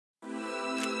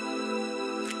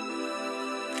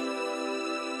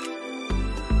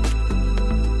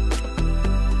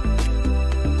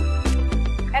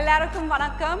Assalamualaikum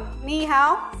Wanakkam, Ni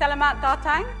Hao, Selamat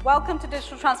Datang. Welcome to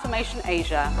Digital Transformation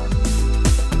Asia.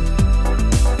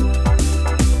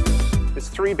 There's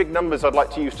three big numbers I'd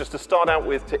like to use just to start out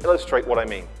with to illustrate what I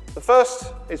mean. The first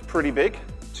is pretty big,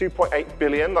 2.8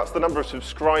 billion. That's the number of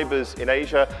subscribers in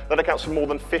Asia. That accounts for more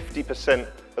than 50%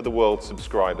 of the world's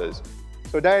subscribers.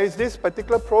 So there is this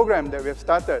particular program that we have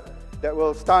started that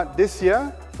will start this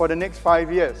year for the next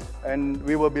 5 years. And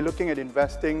we will be looking at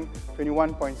investing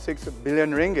 21.6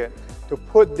 billion ringgit to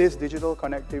put this digital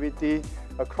connectivity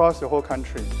across the whole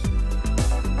country.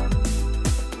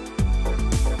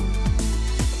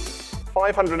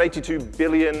 582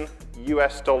 billion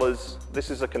US dollars.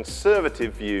 This is a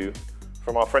conservative view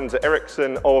from our friends at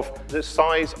Ericsson of the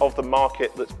size of the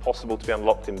market that's possible to be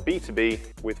unlocked in B2B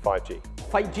with 5G.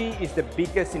 5G is the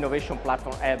biggest innovation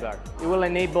platform ever. It will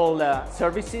enable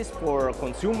services for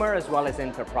consumer as well as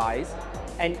enterprise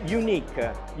and unique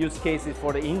use cases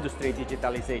for the industry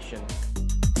digitalization.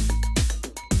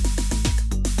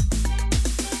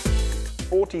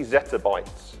 40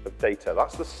 zettabytes of data.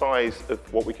 That's the size of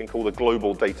what we can call the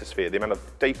global data sphere, the amount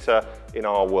of data in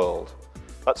our world.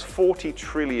 That's 40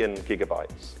 trillion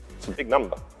gigabytes. It's a big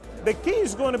number. The key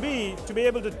is going to be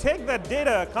able to take that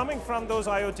data coming from those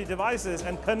IoT devices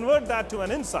and convert that to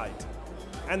an insight.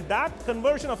 And that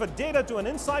conversion of a data to an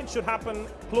insight should happen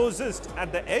closest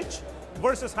at the edge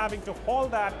versus having to haul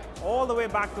that all the way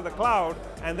back to the cloud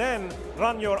and then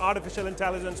run your artificial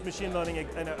intelligence, machine learning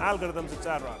algorithms,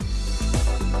 etc.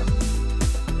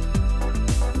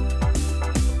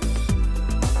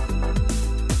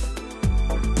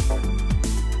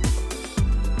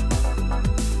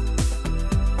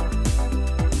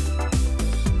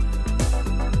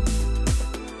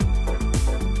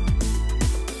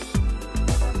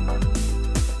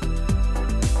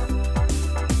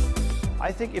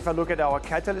 I think if I look at our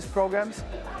Catalyst programs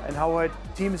and how our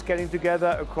team is getting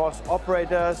together across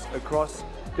operators, across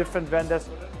different vendors,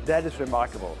 that is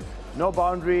remarkable. No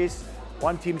boundaries,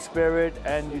 one team spirit,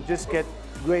 and you just get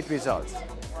great results.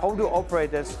 How do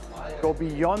operators go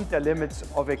beyond the limits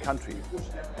of a country?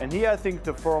 And here I think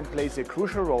the forum plays a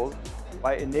crucial role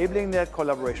by enabling that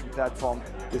collaboration platform.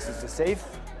 This is a safe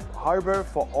harbor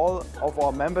for all of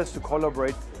our members to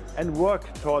collaborate and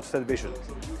work towards that vision.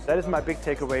 That is my big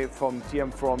takeaway from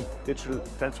TM Forum Digital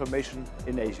Transformation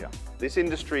in Asia. This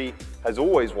industry has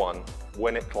always won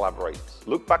when it collaborates.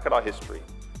 Look back at our history.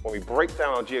 When we break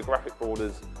down our geographic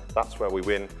borders, that's where we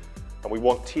win. And we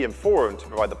want TM Forum to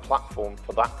provide the platform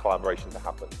for that collaboration to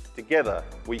happen. Together,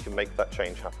 we can make that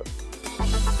change happen.